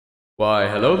Why,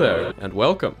 hello there, and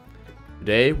welcome!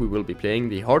 Today we will be playing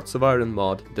the Hearts of Iron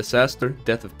mod, Disaster,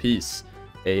 Death of Peace,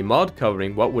 a mod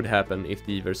covering what would happen if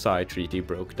the Versailles Treaty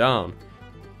broke down.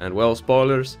 And well,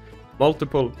 spoilers,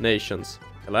 multiple nations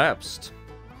collapsed.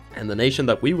 And the nation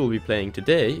that we will be playing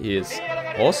today is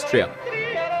Austria.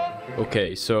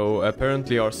 Okay, so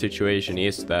apparently our situation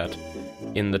is that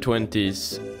in the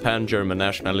 20s, pan-German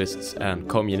nationalists and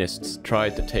communists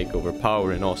tried to take over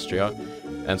power in Austria,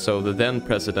 and so the then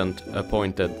president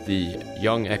appointed the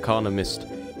young economist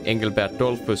Engelbert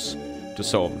Dolfuss to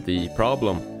solve the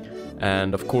problem.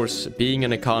 And of course, being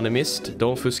an economist,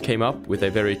 Dolfuss came up with a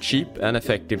very cheap and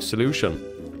effective solution,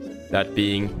 that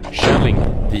being shelling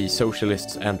the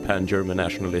socialists and pan-German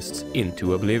nationalists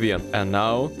into oblivion. And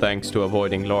now, thanks to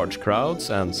avoiding large crowds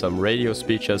and some radio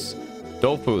speeches,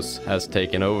 Dolfuss has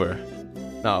taken over.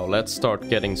 Now let's start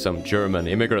getting some German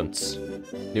immigrants.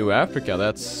 New Africa,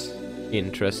 that's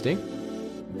interesting.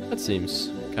 That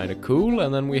seems kind of cool.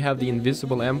 And then we have the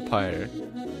Invisible Empire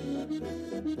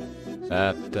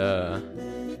that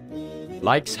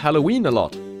likes Halloween a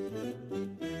lot.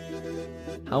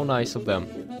 How nice of them.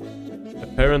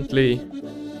 Apparently,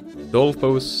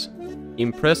 Dolfuss'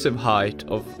 impressive height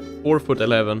of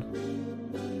 4'11",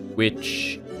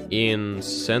 which in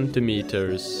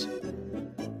centimeters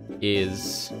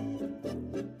is...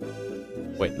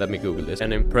 Wait, let me Google this.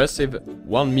 An impressive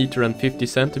 1 meter and 50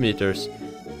 centimeters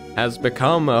has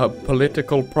become a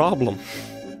political problem.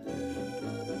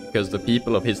 Because the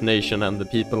people of his nation and the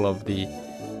people of the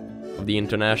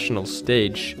international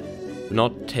stage do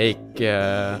not take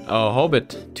a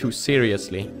hobbit too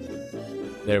seriously.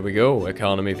 There we go,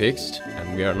 economy fixed,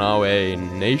 and we are now a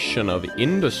nation of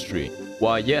industry.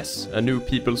 Why yes, a new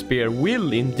people's beer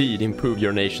will indeed improve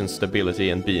your nation's stability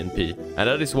and BNP. And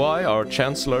that is why our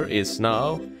chancellor is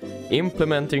now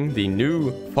implementing the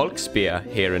new Volksbier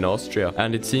here in Austria.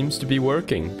 And it seems to be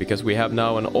working, because we have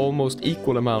now an almost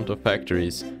equal amount of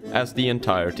factories as the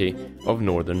entirety of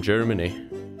northern Germany.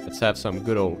 Let's have some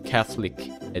good old Catholic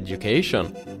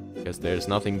education, because there's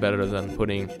nothing better than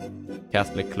putting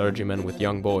Catholic clergymen with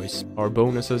young boys. Our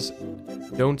bonuses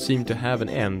don't seem to have an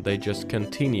end, they just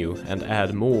continue and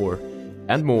add more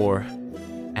and more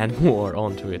and more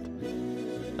onto it.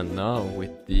 And now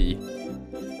with the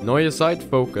Neue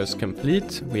Zeitfocus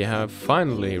complete, we have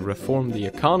finally reformed the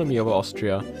economy of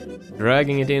Austria,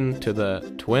 dragging it into the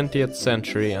 20th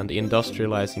century and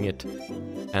industrializing it,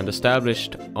 and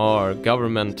established our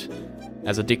government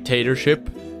as a dictatorship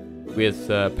with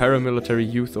paramilitary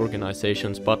youth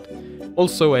organizations, but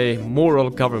also a moral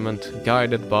government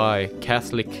guided by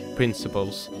Catholic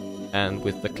principles and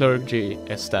with the clergy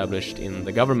established in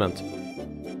the government.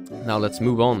 Now let's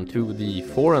move on to the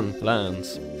foreign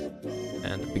plans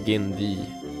and begin the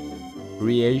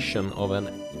creation of an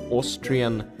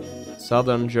Austrian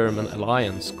Southern German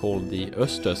alliance called the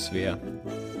Österswehr,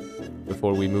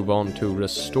 before we move on to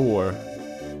restore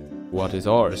what is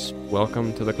ours.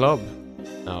 Welcome to the club.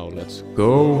 Now let's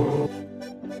go.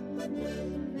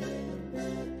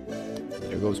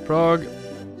 There goes Prague.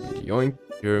 Yoink.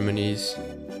 Germany's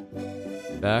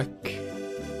back.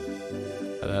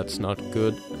 That's not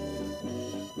good.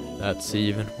 That's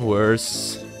even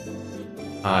worse.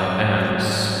 I am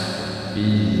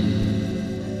speed.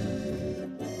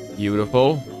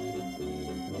 Beautiful.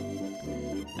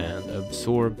 And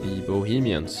absorb the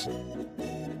Bohemians.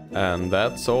 And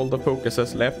that's all the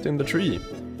focuses left in the tree.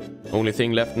 Only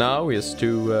thing left now is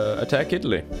to attack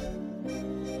Italy.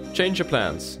 Change of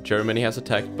plans. Germany has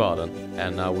attacked Baden,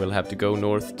 and now we'll have to go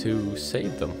north to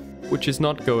save them, which is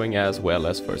not going as well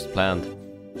as first planned.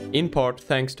 In part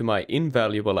thanks to my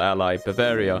invaluable ally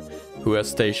Bavaria, who has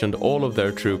stationed all of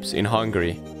their troops in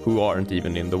Hungary, who aren't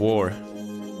even in the war.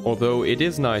 Although it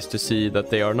is nice to see that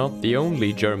they are not the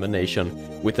only German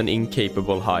nation with an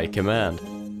incapable high command.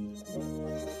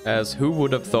 As who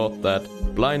would have thought that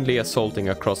blindly assaulting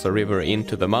across a river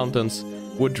into the mountains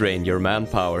would drain your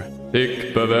manpower.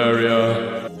 Thick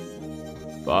Bavaria!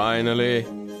 Finally!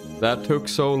 That took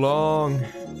so long!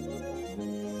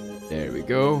 There we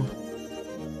go.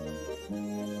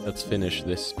 Let's finish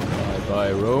this.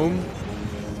 Bye-bye Rome.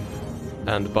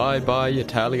 And bye-bye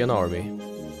Italian army.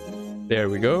 There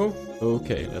we go.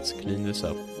 Okay, let's clean this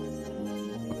up.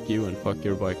 Fuck you and fuck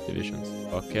your bike divisions.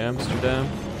 Fuck Amsterdam.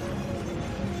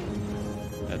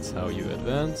 That's how you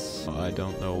advance. I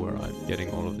don't know where I'm getting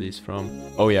all of these from.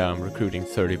 Oh yeah, I'm recruiting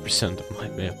 30% of my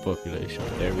male population.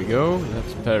 There we go.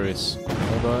 That's Paris.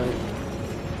 Bye-bye.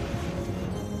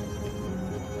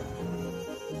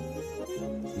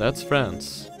 That's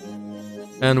France.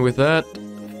 And with that,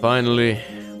 finally,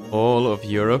 all of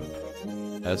Europe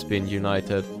has been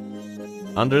united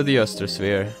under the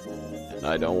Österswehr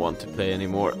I don't want to play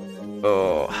anymore.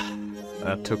 Oh,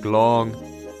 that took long.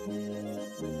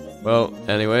 Well,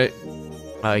 anyway,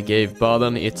 I gave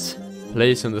Baden its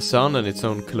place in the sun and its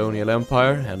own colonial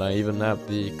empire, and I even nabbed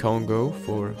the Congo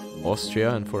for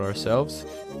Austria and for ourselves.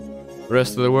 The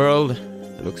rest of the world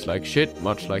looks like shit,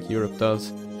 much like Europe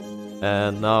does.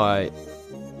 And now I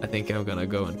think I'm gonna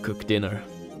go and cook dinner.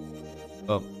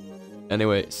 Well,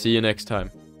 anyway, see you next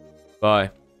time.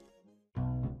 Bye.